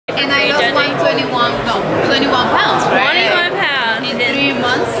And I lost 21 pounds, right? 21 pounds. In 3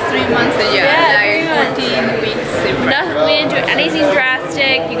 months? 3 months a year. Yeah, like 14 weeks. Nothing, we didn't do anything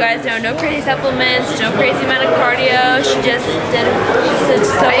drastic. You guys know, no crazy supplements, no crazy amount of cardio. She just did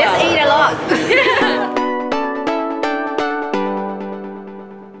so well. I just ate a lot.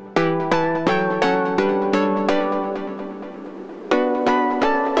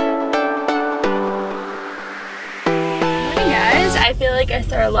 I feel like I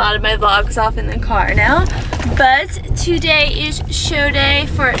start a lot of my vlogs off in the car now, but today is show day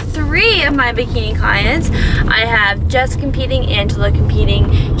for 3 of my bikini clients. I have Jess competing, Angela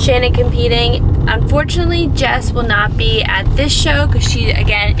competing, Shannon competing. Unfortunately, Jess will not be at this show because she,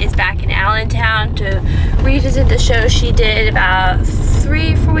 again, is back in Allentown to revisit the show she did about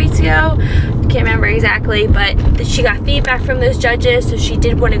 3 or 4 weeks ago. Can't remember exactly, but she got feedback from those judges, so she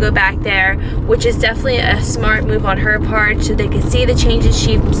did want to go back there, which is definitely a smart move on her part, so they could see the changes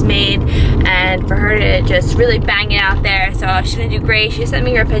she's made and for her to just really bang it out there. So she's gonna do great. She sent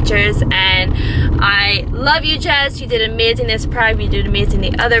me her pictures, and I love you, Jess. You did amazing this prep. You did amazing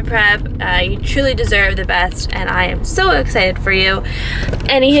the other prep. You truly deserve the best, and I am so excited for you.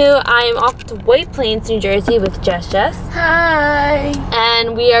 Anywho, I am off to White Plains, New Jersey with Jess. Hi.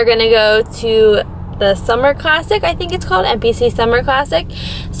 And we are gonna go to the Summer Classic, I think it's called, NPC Summer Classic.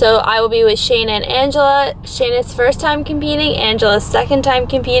 So I will be with Shayna and Angela. Shayna's first time competing, Angela's second time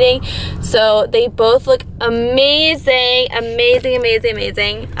competing. So they both look amazing, amazing, amazing,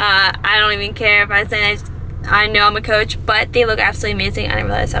 amazing. I don't even care if I say I know I'm a coach, but they look absolutely amazing. I didn't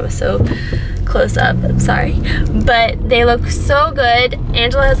realize I was so close up, I'm sorry. But they look so good.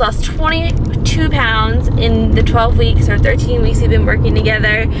 Angela has lost 22 pounds in the 12 weeks or 13 weeks we've been working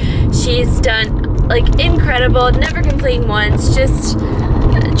together. She's done like incredible, never complained once, just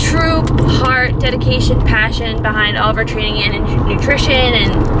true heart, dedication, passion behind all of her training and nutrition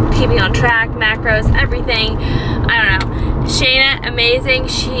and keeping on track, macros, everything. I don't know. Shayna, amazing.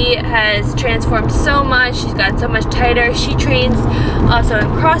 She has transformed so much. She's gotten so much tighter. She trains also in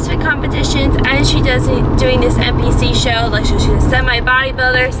CrossFit competitions, and she does doing this NPC show. Like she's a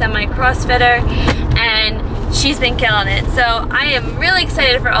semi-bodybuilder, semi-CrossFitter, and she's been killing it. So I am really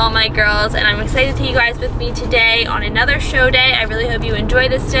excited for all my girls, and I'm excited to you guys with me today on another show day. I really hope you enjoy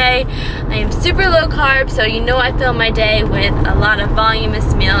this day. I am super low carb, so you know I fill my day with a lot of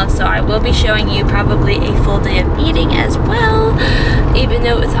voluminous meals, so I will be showing you probably a full day of eating as well, even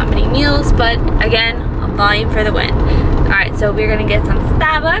though it's not many meals, but again, a volume for the win. Alright, so we're gonna get some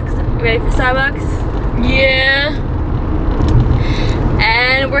Starbucks. You ready for Starbucks? Yeah.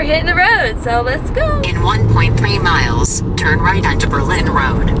 And we're hitting the road, so let's go. In 1.3 miles, turn right onto Berlin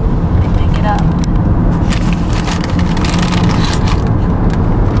Road. Let me pick it up.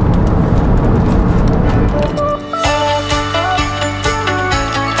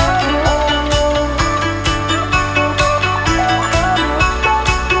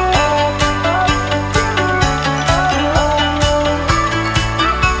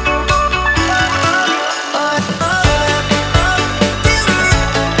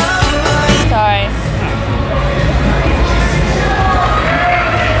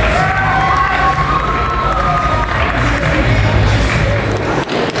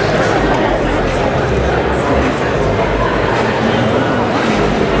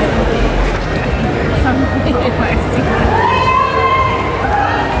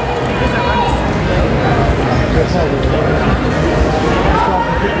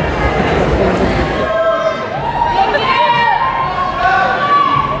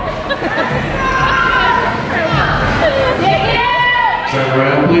 Turn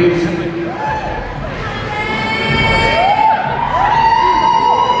around, please.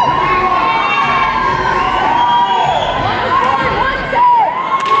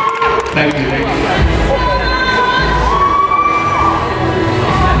 Thank you.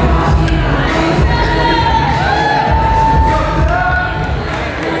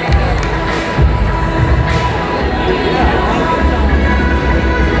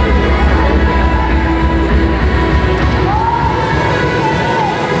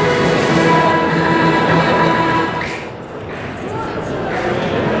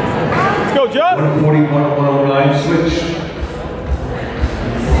 Let's go, Joe. 141, 109, switch.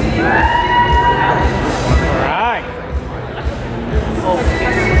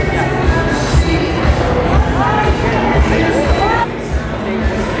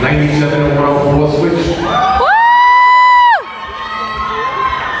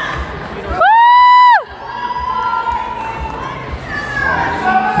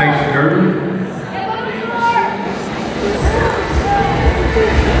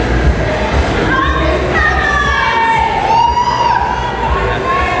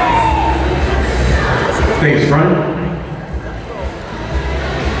 Face front.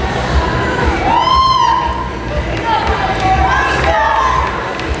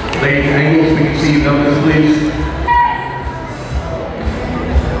 Ladies, angles, we can see Novice, please.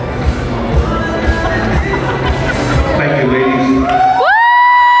 Thank you, ladies. Woo!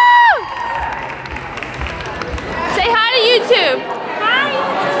 Say hi to YouTube. Hi.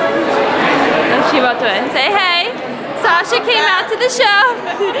 Oh, she about to say hey. Sasha came out to the show.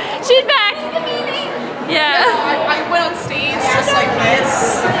 She's back. Yeah. I went on stage just like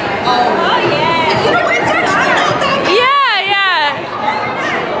this. Oh yeah. And you know, it's actually not that bad.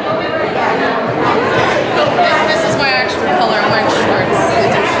 This is my actual color. I'm wearing shorts.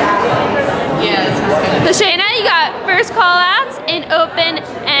 Yeah, this is good. So Shayna, you got first call outs in open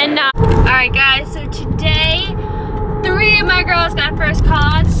and Alright guys, so today 3 of my girls got first call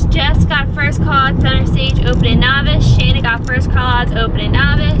outs. Jess got first call out center stage open and novice. Shayna got first call outs open and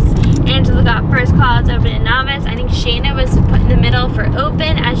novice. Angela got first call outs open and novice. I think Shayna was put in the middle for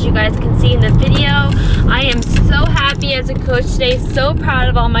open, as you guys can see in the video. I am so happy as a coach today, so proud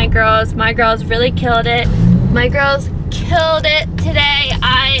of all my girls. My girls really killed it. My girls killed it today.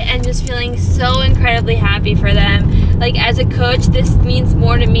 I am just feeling so incredibly happy for them. Like, as a coach, this means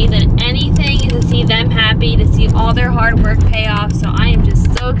more to me than anything, is to see them happy, to see all their hard work pay off. So I am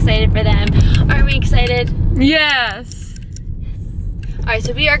just so excited for them. Are we excited? Yes. Alright,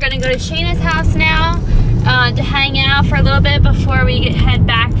 so we are going to go to Shayna's house now to hang out for a little bit before we head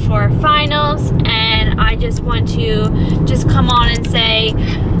back for finals. And I just want to just come on and say,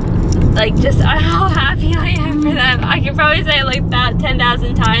 like, just how happy I am for them. I can probably say it like that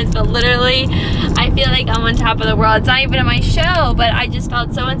 10,000 times, but literally I feel like I'm on top of the world. It's not even in my show, but I just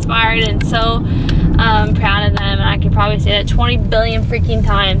felt so inspired and so proud of them, and I could probably say that 20 billion freaking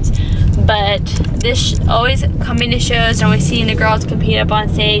times. But this always coming to shows and always seeing the girls compete up on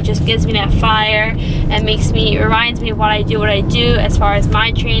stage just gives me that fire and reminds me of what I do as far as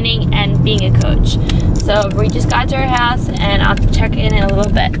my training and being a coach. So we just got to her house and I'll check in a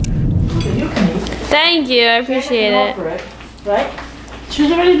little bit. Thank you, I appreciate it. Right?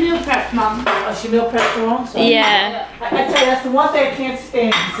 She's already meal prepped, Mom. Oh, she meal prepped her own? So Yeah. I tell you, that's the one thing I can't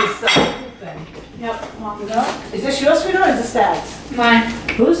stand, is this thing. Yep, Mom, you know? Is this yours, sweetheart, or is this Dad's? Mine.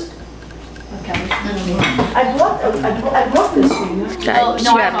 Whose? Okay. I bought this for you. She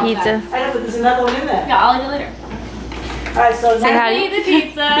got pizza. I know, but there's another one in there. Yeah, I'll eat it later. Alright, so Say hi to Eat the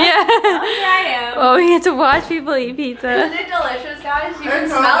pizza. Yeah. Here I am. Oh, we get to watch people eat pizza. Isn't it delicious, guys? You can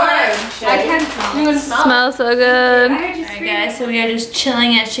It's smell so it. good. I can smell it. You can smell it. Smells so good. Alright guys, so we are just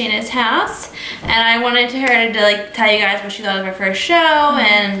chilling at Shayna's house, and I wanted her to like tell you guys what she thought of her first show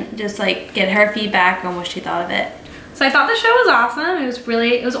and just like get her feedback on what she thought of it. So I thought the show was awesome.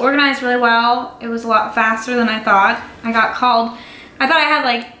 It was organized really well. It was a lot faster than I thought. I got called. I thought I had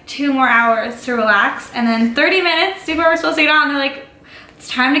like 2 more hours to relax, and then 30 minutes before we're supposed to get on, they're like, it's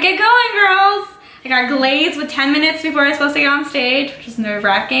time to get going, girls. I got glazed with 10 minutes before I was supposed to get on stage, which is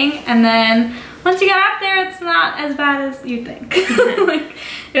nerve-wracking. And then once you get up there, it's not as bad as you think. Like,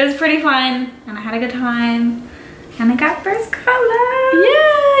 it was pretty fun, and I had a good time. And I got first color.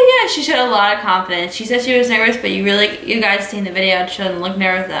 Yeah, she showed a lot of confidence. She said she was nervous, but you guys seen the video, she doesn't look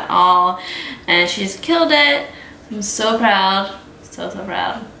nervous at all. And she just killed it. I'm so proud. So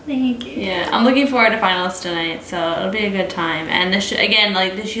proud. Thank you. Yeah, I'm looking forward to finals tonight, so it'll be a good time. And again,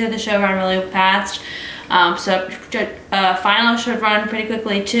 like she said, the show ran really fast. So finals should run pretty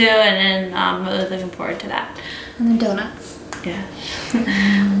quickly too, and then I'm really looking forward to that. And then donuts. Yeah.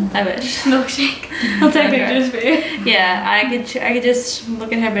 I wish. Milkshake. I'll take pictures for you. Yeah, I could just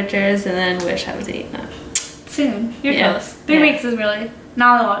look at her pictures and then wish I was eating them. Soon. You're Yeah. close. 3 weeks is really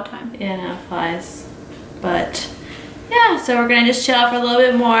not a lot of time. Yeah, no, it flies. But yeah, so we're gonna just chill out for a little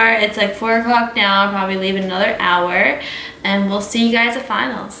bit more. It's like 4 o'clock now. I'll probably leave in another hour, and we'll see you guys at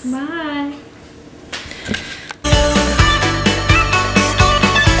finals. Bye.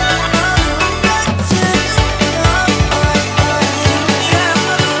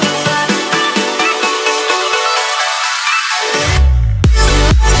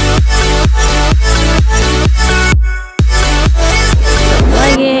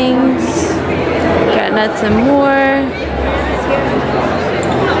 Nuts and more,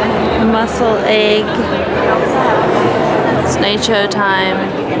 muscle egg. It's night show time.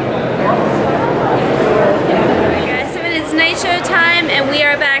 Alright guys, so it is night show time, and we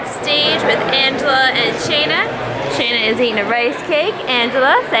are backstage with Angela and Shayna. Shayna is eating a rice cake.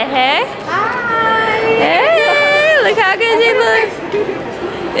 Angela, say hey. Hi. Hey, look how good she looks.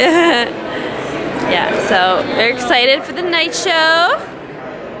 Yeah, so we're excited for the night show.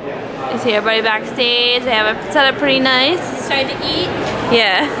 You see everybody backstage. They have it set up pretty nice. Time to eat.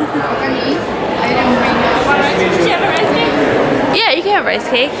 Yeah. I didn't bring Does she have a rice cake? Yeah, you can have rice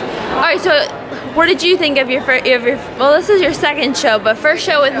cake. All right, so what did you think of your first? Well, this is your second show, but first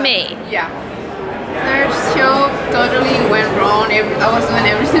show with me. Yeah. First show totally went wrong. I was doing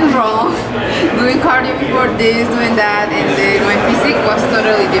everything wrong. Doing cardio before this, doing that, and then my physique was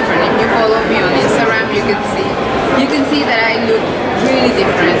totally different. If you follow me on Instagram, you can see that I look really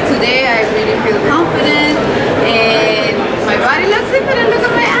different. Today I really feel confident and my body looks different. Look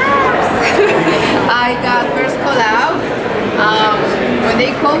at my abs. I got first call out. When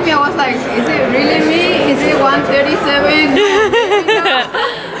they called me, I was like, is it really me? Is it 137? No.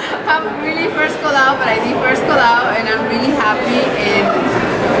 I'm really first call out, but I did first call out and I'm really happy and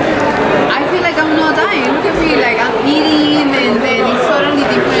I feel like I'm not dying. Look at me, like I'm eating and then it's totally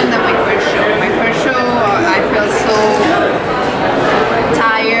different than my first show. My first show, I felt so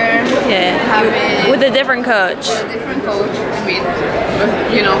tired. Yeah. With a different coach. With a different coach. I mean,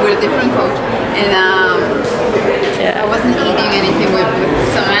 with a different coach. And I wasn't eating anything with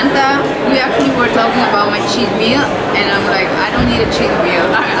Samantha. We actually were talking about my cheat meal and I'm like, I don't need a cheat meal.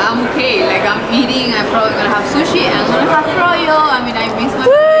 I'm okay. Like I'm eating, I'm probably gonna have sushi and I'm gonna have froyo. I mean, I miss my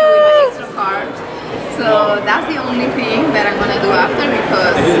food with my extra carbs. So that's the only thing that I'm gonna do after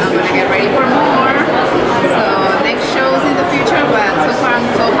because I'm gonna get ready for more. So next shows in the future, but so far I'm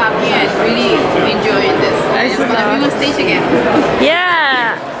so happy and really enjoying this. I just wanna be on stage again.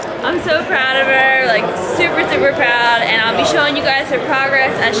 Yeah, I'm so proud of her, like super proud, and I'll be showing you guys her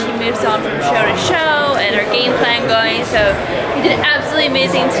progress as she moves on from show to show and her game plan going. So you did absolutely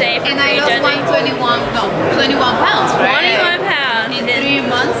amazing today. And I lost 21 pounds, right? 21 pounds. In 3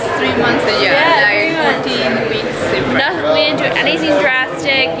 months, 3 months, Yeah, like 14 weeks. We didn't do anything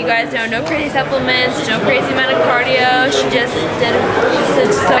drastic. You guys know, no crazy supplements, no crazy amount of cardio. She just did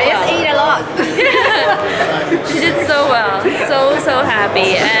so well. I just ate a lot. She did so well. So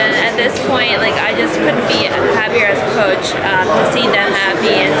happy. And at this point, like I just couldn't be happier as a coach to see them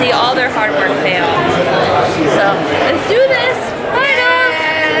happy and see all their hard work pay off. So let's do this. Bye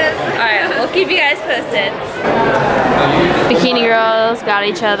guys. Alright, we'll keep you guys posted. Bikini girls got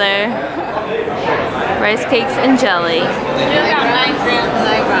each other. Rice cakes and jelly. You got 9 grams.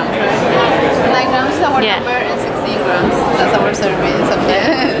 9 grams, right? 9 grams is our number and 16 grams. That's our serving something.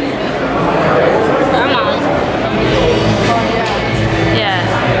 Come on. Yeah.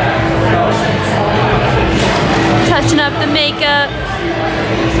 Touching up the makeup.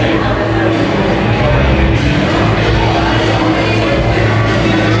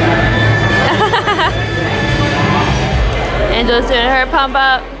 Angela's doing her pump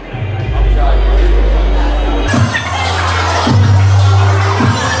up.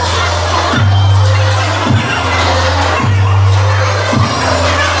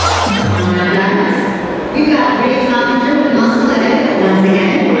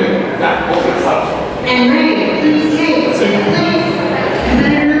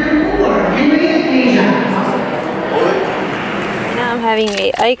 Having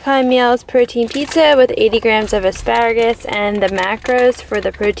a Icon Meals protein pizza with 80 grams of asparagus, and the macros for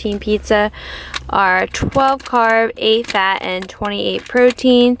the protein pizza are 12 carb, 8 fat, and 28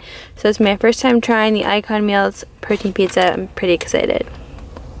 protein. So it's my first time trying the Icon Meals protein pizza. I'm pretty excited.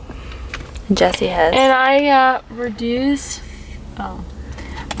 And Jessie has. And I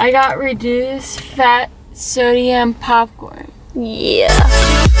got reduced fat sodium popcorn. Yeah.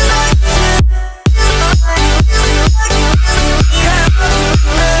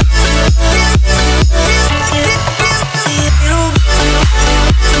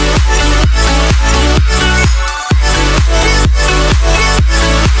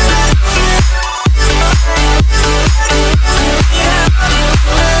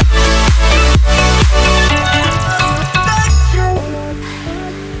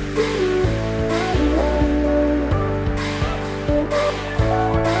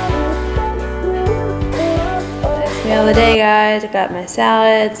 Meal of the day, guys. I got my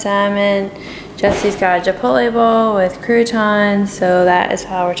salad, salmon. Jessie's got a Chipotle bowl with croutons, so that is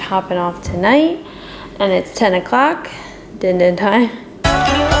how we're topping off tonight. And it's 10 o'clock, din din time.